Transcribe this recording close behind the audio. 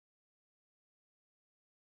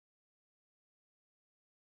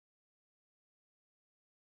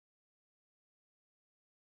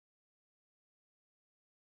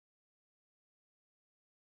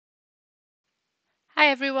Hi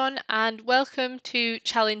everyone and welcome to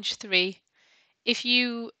Challenge 3. If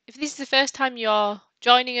this is the first time you're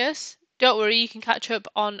joining us, don't worry, you can catch up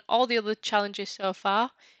on all the other challenges so far.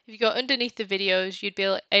 If you go underneath the videos, you'd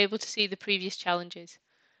be able to see the previous challenges.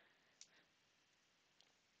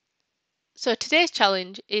 So today's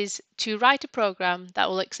challenge is to write a program that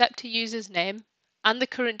will accept a user's name and the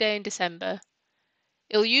current day in December.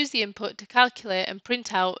 It'll use the input to calculate and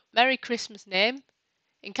print out Merry Christmas name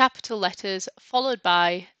in capital letters, followed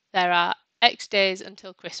by there are X days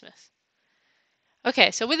until Christmas.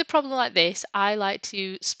 Okay, so with a problem like this, I like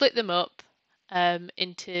to split them up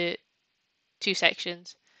into two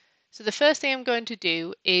sections. So the first thing I'm going to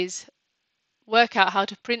do is work out how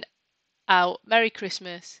to print out Merry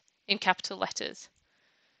Christmas in capital letters.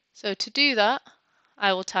 So to do that,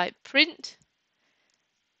 I will type print,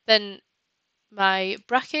 then my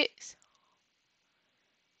brackets,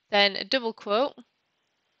 then a double quote,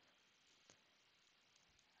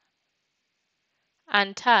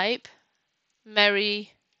 and type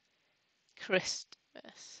Merry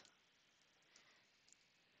Christmas.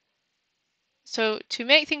 So to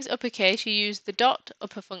make things uppercase, you use the dot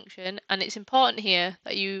upper function, and it's important here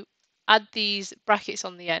that you add these brackets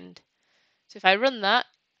on the end. So if I run that,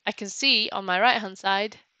 I can see on my right hand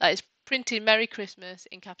side that it's printed Merry Christmas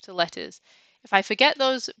in capital letters. If I forget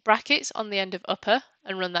those brackets on the end of upper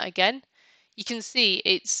and run that again, you can see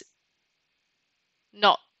it's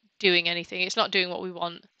not doing anything. It's not doing what we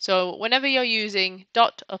want. So whenever you're using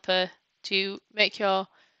dot upper to make your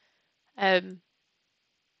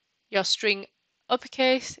string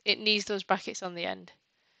uppercase, it needs those brackets on the end.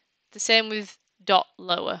 The same with dot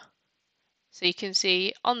lower. So you can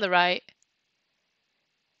see on the right,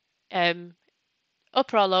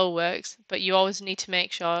 upper or lower works, but you always need to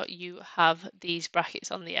make sure you have these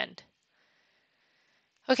brackets on the end.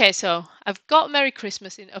 Okay, so I've got Merry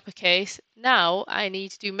Christmas in uppercase. Now I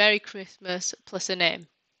need to do Merry Christmas plus a name.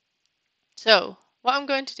 So what I'm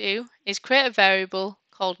going to do is create a variable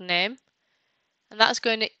called name, and that's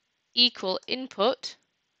going to equal input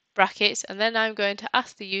brackets, and then I'm going to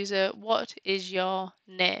ask the user, what is your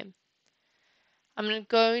name? I'm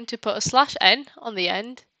going to put a /n on the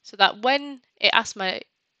end so that when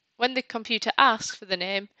the computer asks for the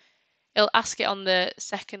name, it'll ask it on the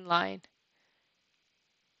second line.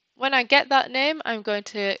 When I get that name, I'm going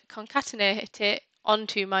to concatenate it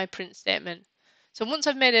onto my print statement. So once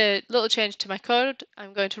I've made a little change to my code,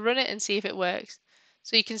 I'm going to run it and see if it works.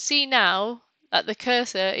 So you can see now that the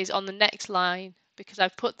cursor is on the next line because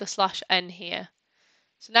I've put the /n here.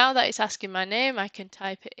 So now that it's asking my name, I can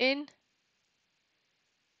type it in.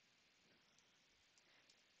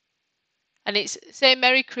 And it's saying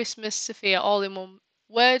Merry Christmas, Sophia, all in one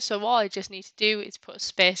word. So all I just need to do is put a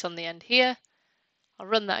space on the end here. I'll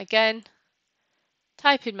run that again,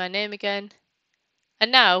 type in my name again,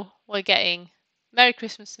 and now we're getting Merry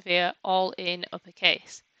Christmas, Sophia, all in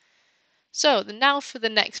uppercase. So now for the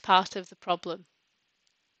next part of the problem.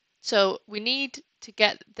 So we need to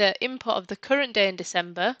get the input of the current day in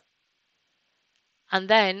December, and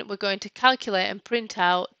then we're going to calculate and print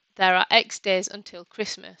out there are X days until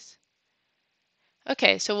Christmas.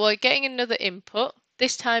 Okay, so we're getting another input.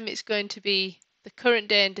 This time it's going to be the current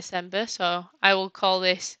day in December, so I will call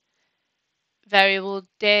this variable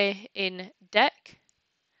day in dec,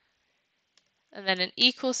 and then an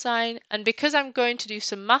equal sign. And because I'm going to do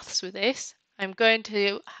some maths with this, I'm going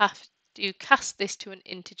to have to cast this to an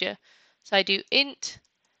integer. So I do int,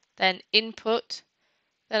 then input,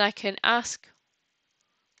 then I can ask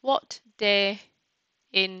what day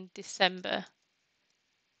in December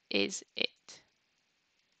is it?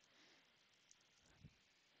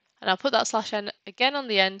 And I'll put that /n again on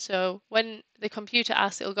the end, so when the computer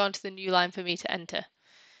asks, it'll go onto the new line for me to enter.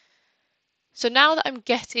 So now that I'm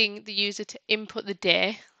getting the user to input the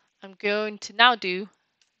day, I'm going to now do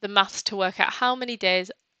the maths to work out how many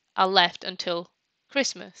days are left until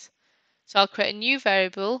Christmas. So I'll create a new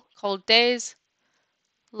variable called days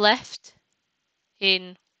left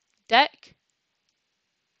in dec,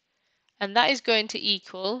 and that is going to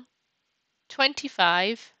equal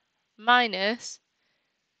 25 minus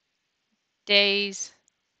days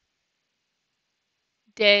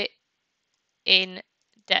day in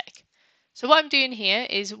dec. So what I'm doing here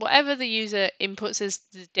is whatever the user inputs as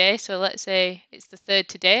the day, so let's say it's the 3rd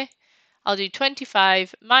today, I'll do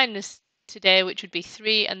 25 minus today, which would be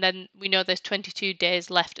 3, and then we know there's 22 days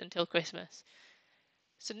left until Christmas.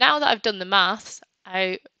 So now that I've done the maths,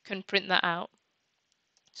 I can print that out.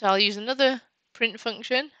 So I'll use another print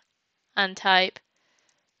function and type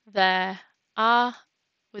there are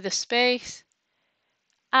with a space,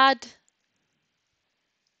 add,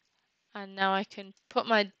 and now I can put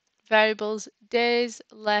my variables days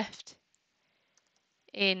left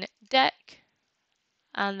in deck,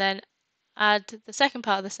 and then add the second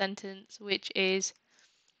part of the sentence, which is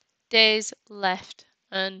days left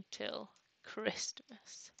until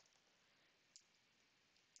Christmas.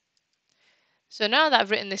 So now that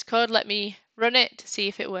I've written this code, let me run it to see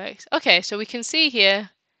if it works. Okay, so we can see here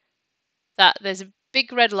that there's a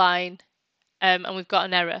big red line and we've got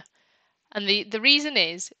an error. And the reason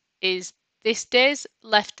is this days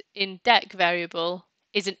left in deck variable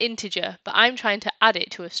is an integer, but I'm trying to add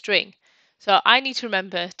it to a string. So I need to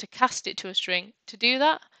remember to cast it to a string. To do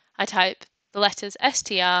that, I type the letters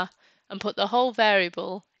str and put the whole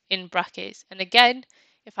variable in brackets. And again,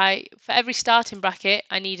 for every starting bracket,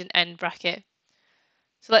 I need an end bracket.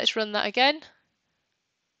 So let's run that again.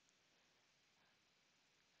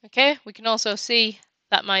 Okay, we can also see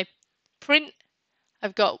that my print,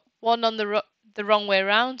 I've got one on the wrong way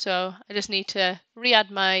around, so I just need to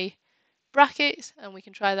re-add my brackets and we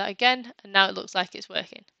can try that again, and now it looks like it's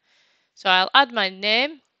working. So I'll add my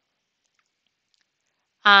name,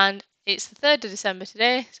 and it's the 3rd of December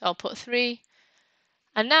today, so I'll put 3,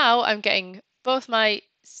 and now I'm getting both my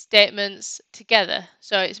statements together.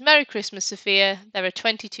 So it's Merry Christmas, Sophia. There are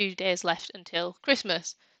 22 days left until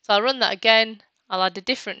Christmas. So I'll run that again. I'll add a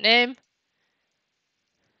different name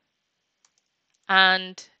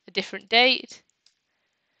and a different date,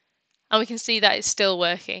 and we can see that it's still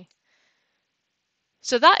working.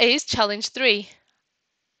 So that is challenge 3.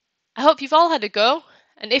 I hope you've all had a go,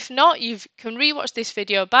 and if not, you can rewatch this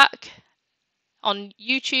video back on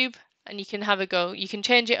YouTube and you can have a go. You can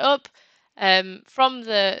change it up from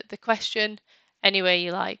the question any way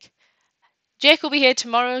you like. Jake will be here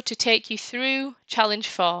tomorrow to take you through challenge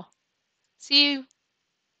 4. See you.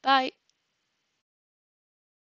 Bye.